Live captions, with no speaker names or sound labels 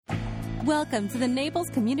Welcome to the Naples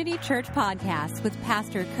Community Church Podcast with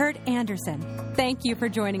Pastor Kurt Anderson. Thank you for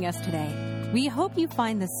joining us today. We hope you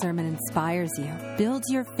find this sermon inspires you,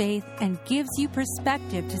 builds your faith, and gives you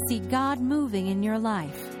perspective to see God moving in your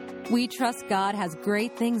life. We trust God has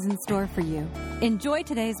great things in store for you. Enjoy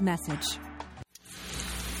today's message.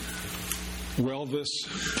 Well, this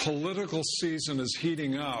political season is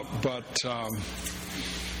heating up, but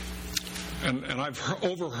and I've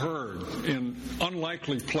overheard in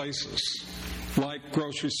unlikely places, like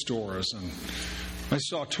grocery stores, and I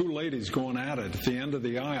saw two ladies going at it at the end of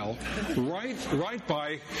the aisle, right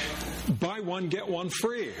by buy one, get one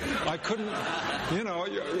free. I couldn't,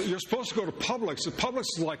 you're supposed to go to Publix. Publix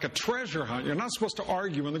is like a treasure hunt. You're not supposed to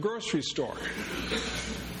argue in the grocery store.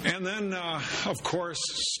 And then, of course,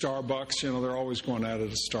 Starbucks, they're always going at it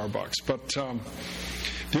at Starbucks. But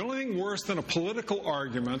the only thing worse than a political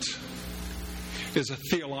argument is a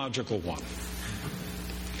theological one.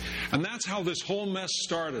 And that's how this whole mess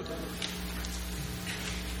started.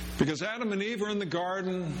 Because Adam and Eve are in the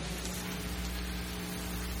garden,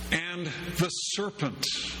 and the serpent,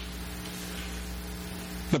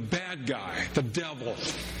 the bad guy, the devil,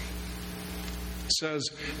 says,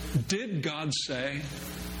 "Did God say?"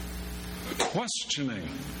 Questioning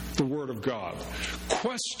the Word of God,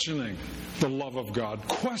 questioning the love of God,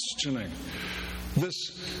 questioning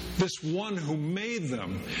this one who made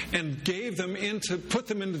them and put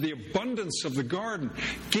them into the abundance of the garden,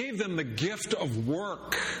 gave them the gift of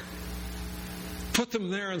work, put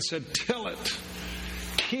them there and said, "Till it,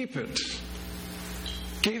 keep it,"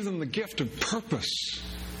 gave them the gift of purpose.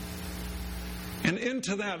 And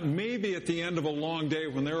into that, maybe at the end of a long day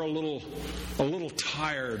when they're a little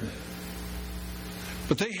tired,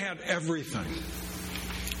 but they had everything.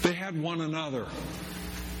 They had one another.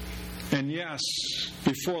 And yes,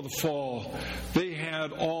 before the fall, they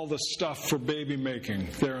had all the stuff for baby making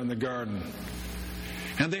there in the garden.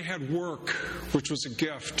 And they had work, which was a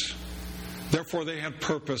gift. Therefore, they had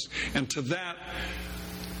purpose. And to that,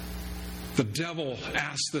 the devil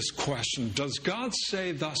asked this question, does God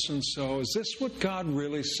say thus and so? Is this what God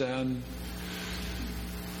really said?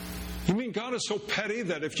 You mean God is so petty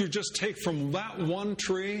that if you just take from that one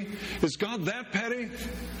tree, is God that petty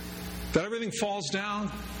that everything falls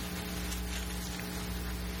down?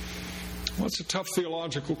 Well, it's a tough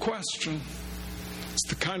theological question. It's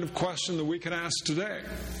the kind of question that we can ask today.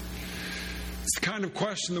 It's the kind of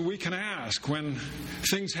question that we can ask when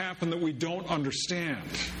things happen that we don't understand.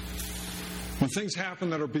 When things happen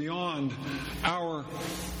that are beyond our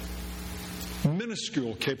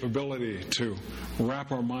minuscule capability to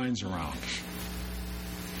wrap our minds around.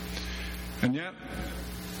 And yet,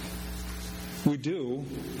 we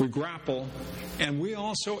grapple, and we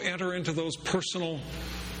also enter into those personal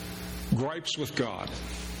gripes with God,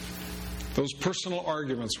 those personal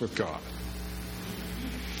arguments with God.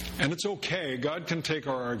 And it's okay. God can take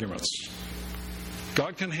our arguments.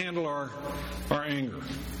 God can handle our anger.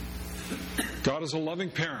 God is a loving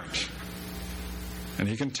parent, and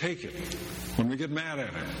He can take it when we get mad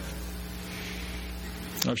at Him.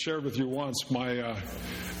 I've shared with you once, my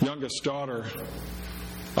youngest daughter,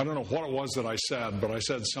 I don't know what it was that I said, but I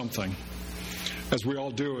said something, as we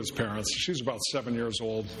all do as parents. She's about 7 years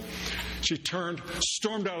old. She turned,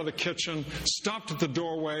 stormed out of the kitchen, stopped at the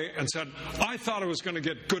doorway, and said, "I thought I was going to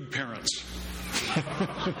get good parents."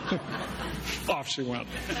 Off she went.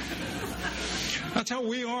 That's how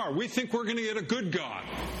we are. We think we're going to get a good God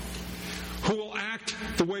who will act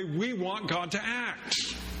the way we want God to act.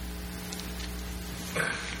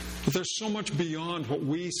 But there's so much beyond what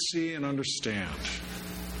we see and understand.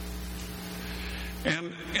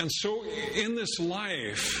 And so in this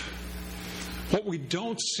life, what we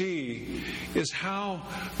don't see is how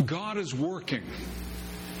God is working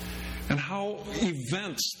and how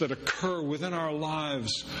events that occur within our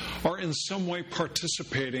lives are in some way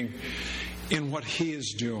participating in what He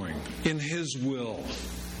is doing, in His will.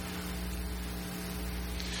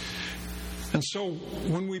 And so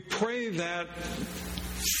when we pray that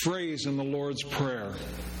phrase in the Lord's Prayer,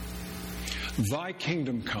 "Thy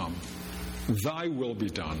kingdom come, Thy will be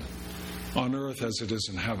done, on earth as it is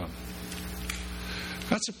in heaven,"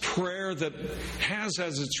 that's a prayer that has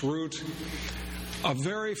as its root a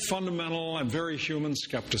very fundamental and very human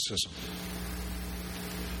skepticism.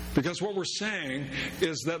 Because what we're saying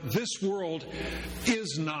is that this world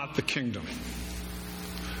is not the kingdom.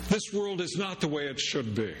 This world is not the way it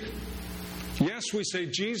should be. Yes, we say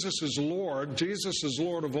Jesus is Lord. Jesus is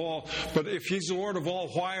Lord of all. But if He's Lord of all,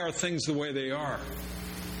 why are things the way they are?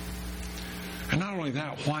 And not only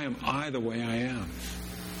that, why am I the way I am?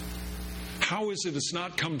 How is it it's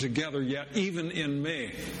not come together yet, even in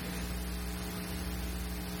me?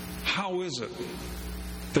 How is it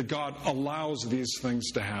that God allows these things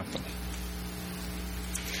to happen?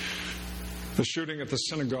 The shooting at the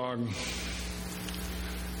synagogue,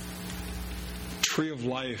 Tree of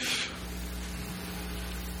Life,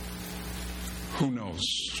 who knows?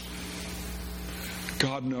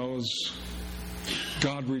 God knows.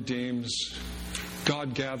 God redeems.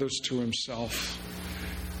 God gathers to himself.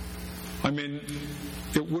 I mean,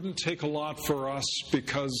 it wouldn't take a lot for us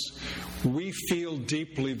because we feel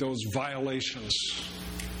deeply those violations.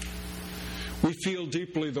 We feel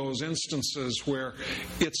deeply those instances where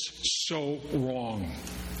it's so wrong.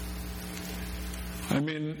 I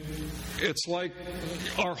mean, it's like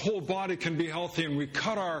our whole body can be healthy and we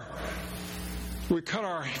cut our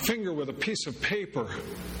finger with a piece of paper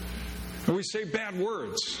and we say bad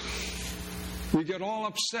words. We get all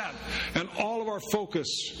upset and all of our focus,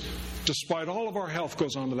 despite all of our health,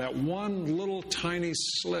 goes onto that one little tiny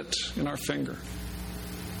slit in our finger.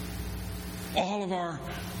 All of our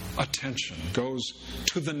attention goes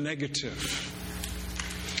to the negative.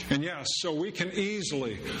 And yes, so we can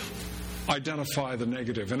easily identify the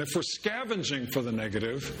negative. And if we're scavenging for the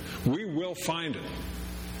negative, we will find it.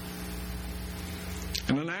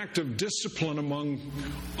 And an act of discipline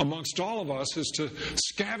amongst all of us is to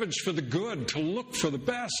scavenge for the good, to look for the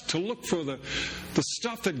best, to look for the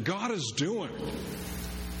stuff that God is doing.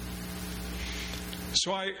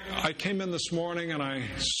 So I came in this morning and I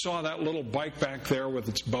saw that little bike back there with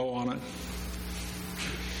its bow on it.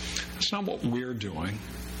 That's not what we're doing.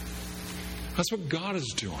 That's what God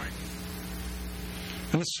is doing.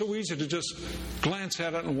 And it's so easy to just glance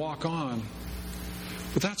at it and walk on.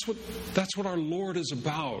 But that's what our Lord is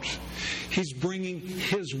about. He's bringing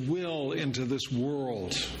His will into this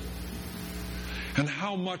world. And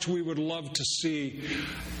how much we would love to see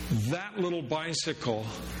that little bicycle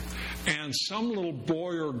and some little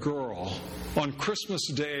boy or girl on Christmas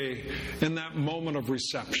Day in that moment of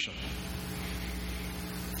reception.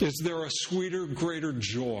 Is there a sweeter, greater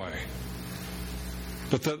joy?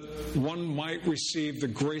 But that one might receive the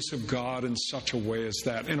grace of God in such a way as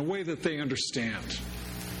that, in a way that they understand.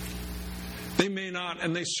 They may not,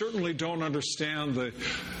 and they certainly don't understand the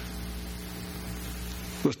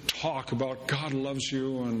talk about God loves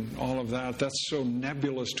you and all of that. That's so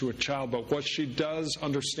nebulous to a child. But what she does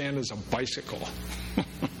understand is a bicycle.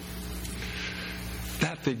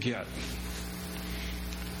 That they get.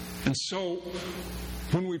 And so,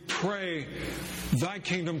 when we pray, thy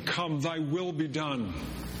kingdom come, thy will be done,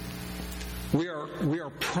 we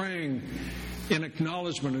are praying in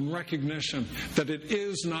acknowledgement and recognition that it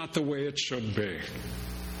is not the way it should be.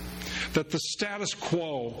 That the status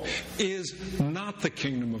quo is not the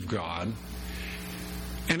kingdom of God,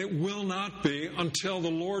 and it will not be until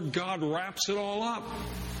the Lord God wraps it all up.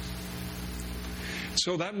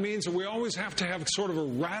 So that means that we always have to have sort of a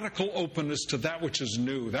radical openness to that which is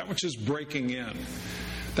new, that which is breaking in,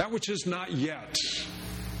 that which is not yet.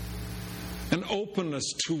 An openness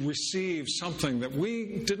to receive something that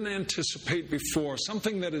we didn't anticipate before,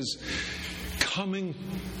 something that is coming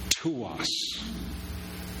to us.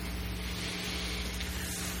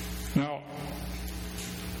 Now,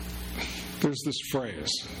 there's this phrase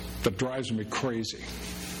that drives me crazy.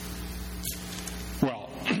 Well,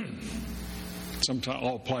 sometimes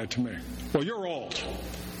I'll apply it to me. Well, you're old.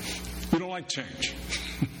 You don't like change.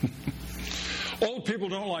 Old people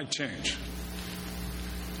don't like change.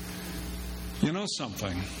 You know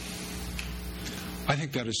something? I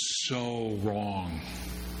think that is so wrong.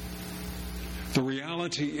 The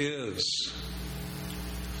reality is,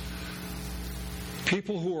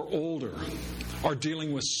 people who are older are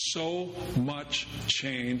dealing with so much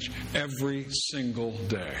change every single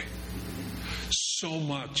day. So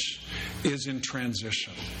much is in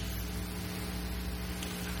transition.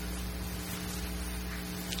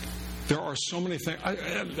 There are so many things.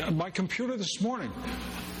 My computer this morning,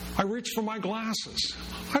 I reached for my glasses.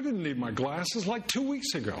 I didn't need my glasses like 2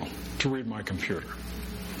 weeks ago to read my computer.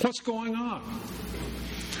 What's going on?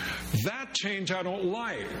 That change I don't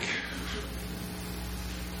like.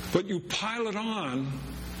 But you pile it on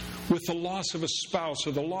with the loss of a spouse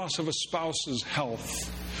or the loss of a spouse's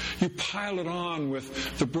health. You pile it on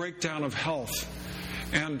with the breakdown of health.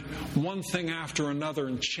 And one thing after another,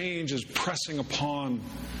 and change is pressing upon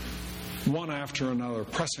one after another,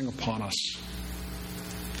 pressing upon us.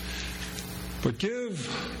 But give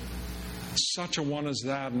such a one as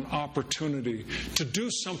that an opportunity to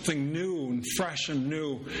do something new and fresh and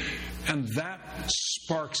new, and that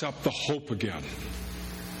sparks up the hope again.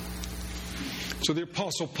 So the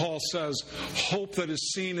Apostle Paul says, hope that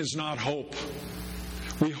is seen is not hope.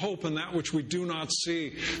 We hope in that which we do not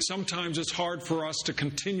see. Sometimes it's hard for us to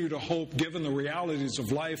continue to hope given the realities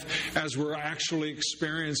of life as we're actually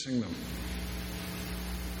experiencing them.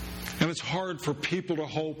 And it's hard for people to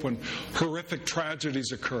hope when horrific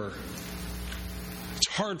tragedies occur. It's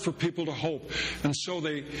hard for people to hope, and so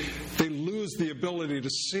they lose the ability to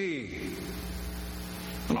see.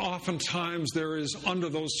 And oftentimes there is, under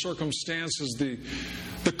those circumstances,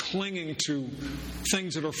 the clinging to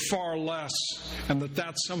things that are far less, and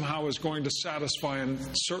that somehow is going to satisfy, and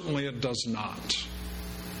certainly it does not.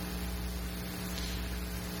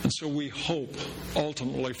 And so we hope,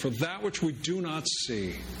 ultimately, for that which we do not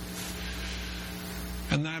see,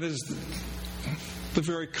 and that is the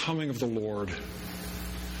very coming of the Lord,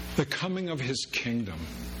 the coming of His kingdom,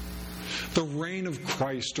 the reign of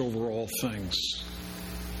Christ over all things.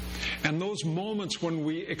 And those moments when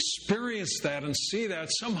we experience that and see that,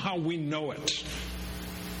 somehow we know it.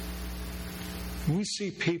 When we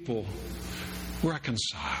see people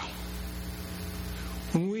reconcile,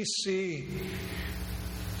 when we see,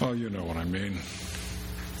 oh, you know what I mean,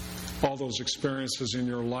 all those experiences in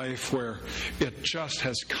your life where it just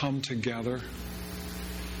has come together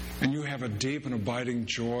and you have a deep and abiding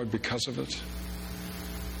joy because of it.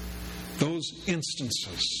 Those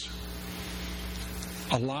instances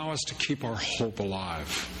allow us to keep our hope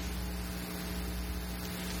alive,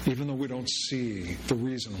 even though we don't see the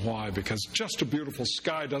reason why, because just a beautiful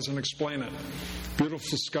sky doesn't explain it.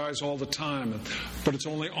 Beautiful skies all the time, but it's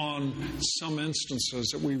only on some instances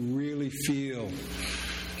that we really feel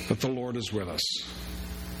that the Lord is with us.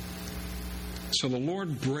 So the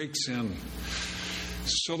Lord breaks in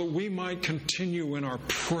so that we might continue in our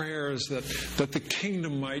prayers, that the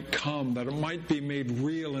kingdom might come, that it might be made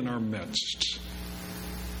real in our midst.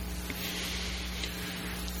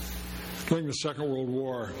 During the Second World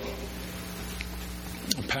War,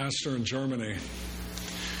 a pastor in Germany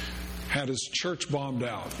had his church bombed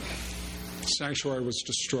out. The sanctuary was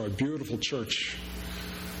destroyed. Beautiful church.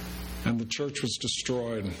 And the church was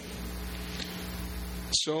destroyed.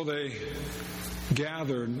 So they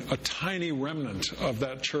gathered, a tiny remnant of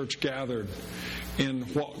that church gathered in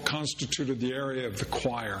what constituted the area of the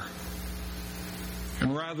choir.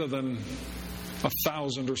 And rather than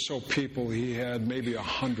 1,000 or so people, he had maybe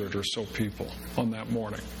 100 or so people on that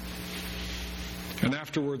morning. And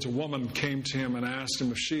afterwards, a woman came to him and asked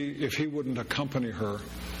him if he wouldn't accompany her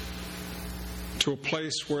to a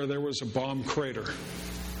place where there was a bomb crater.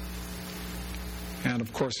 And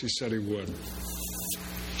of course, he said he would.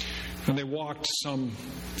 And they walked some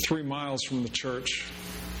 3 miles from the church.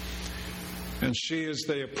 And she, as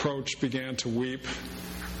they approached, began to weep.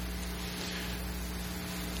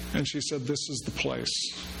 And she said, "This is the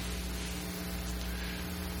place."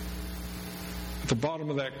 At the bottom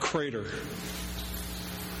of that crater,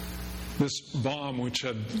 this bomb, which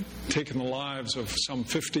had taken the lives of some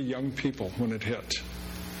 50 young people when it hit,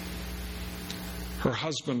 her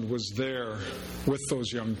husband was there with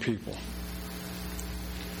those young people.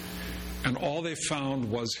 And all they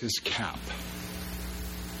found was his cap.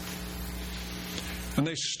 And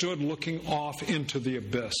they stood looking off into the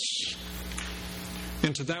abyss,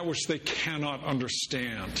 into that which they cannot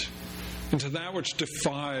understand, into that which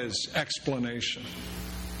defies explanation.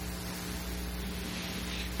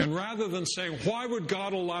 And rather than saying, why would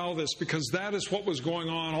God allow this? Because that is what was going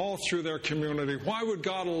on all through their community. Why would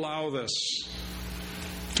God allow this?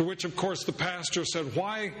 To which, of course, the pastor said,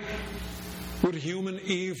 why would human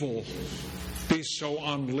evil be so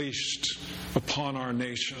unleashed upon our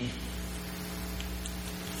nation?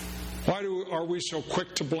 Why are we so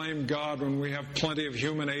quick to blame God when we have plenty of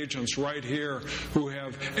human agents right here who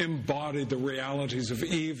have embodied the realities of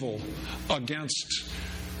evil against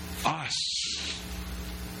us?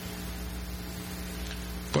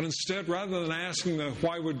 But instead, rather than asking the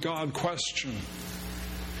why would God question,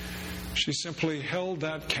 she simply held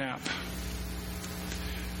that cap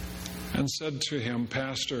and said to him,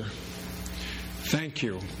 "Pastor, thank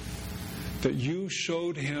you that you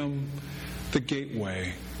showed him the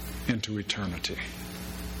gateway into eternity."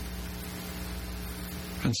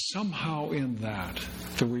 And somehow in that,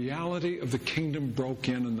 the reality of the kingdom broke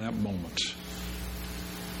in that moment.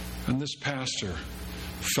 And this pastor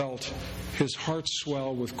felt his heart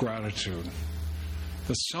swell with gratitude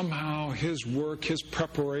that somehow his work, his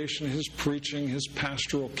preparation, his preaching, his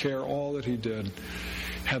pastoral care, all that he did,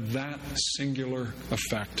 had that singular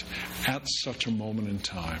effect at such a moment in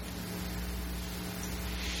time.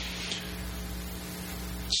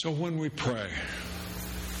 So when we pray,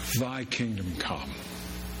 "Thy kingdom come,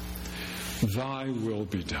 Thy will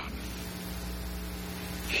be done,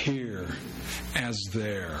 here as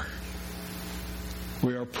there,"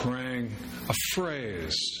 We are praying a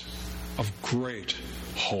phrase of great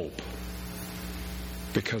hope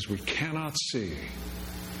because we cannot see,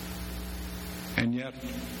 and yet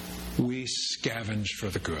we scavenge for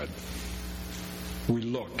the good. We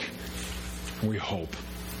look, and we hope,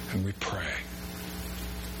 and we pray.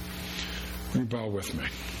 Will you bow with me?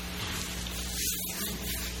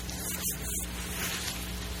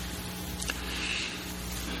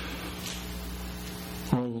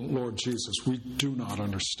 Oh, Lord Jesus, we do not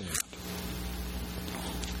understand.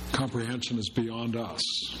 Comprehension is beyond us.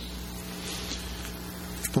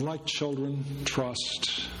 But like children,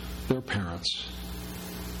 trust their parents.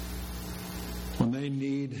 When they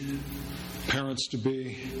need parents to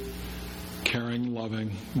be caring,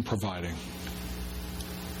 loving, and providing.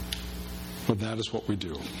 But that is what we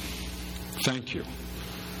do. Thank you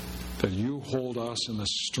that you hold us in the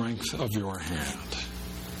strength of your hand.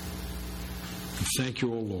 And thank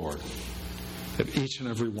you, O Lord, that each and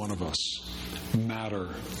every one of us matter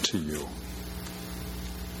to you.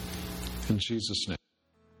 In Jesus' name.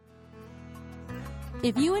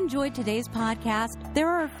 If you enjoyed today's podcast, there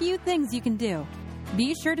are a few things you can do.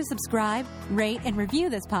 Be sure to subscribe, rate, and review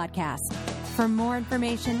this podcast. For more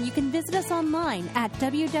information, you can visit us online at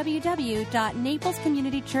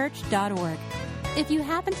www.naplescommunitychurch.org. If you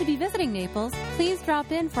happen to be visiting Naples, please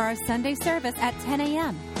drop in for our Sunday service at 10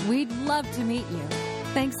 a.m. We'd love to meet you.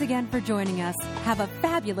 Thanks again for joining us. Have a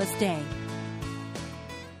fabulous day.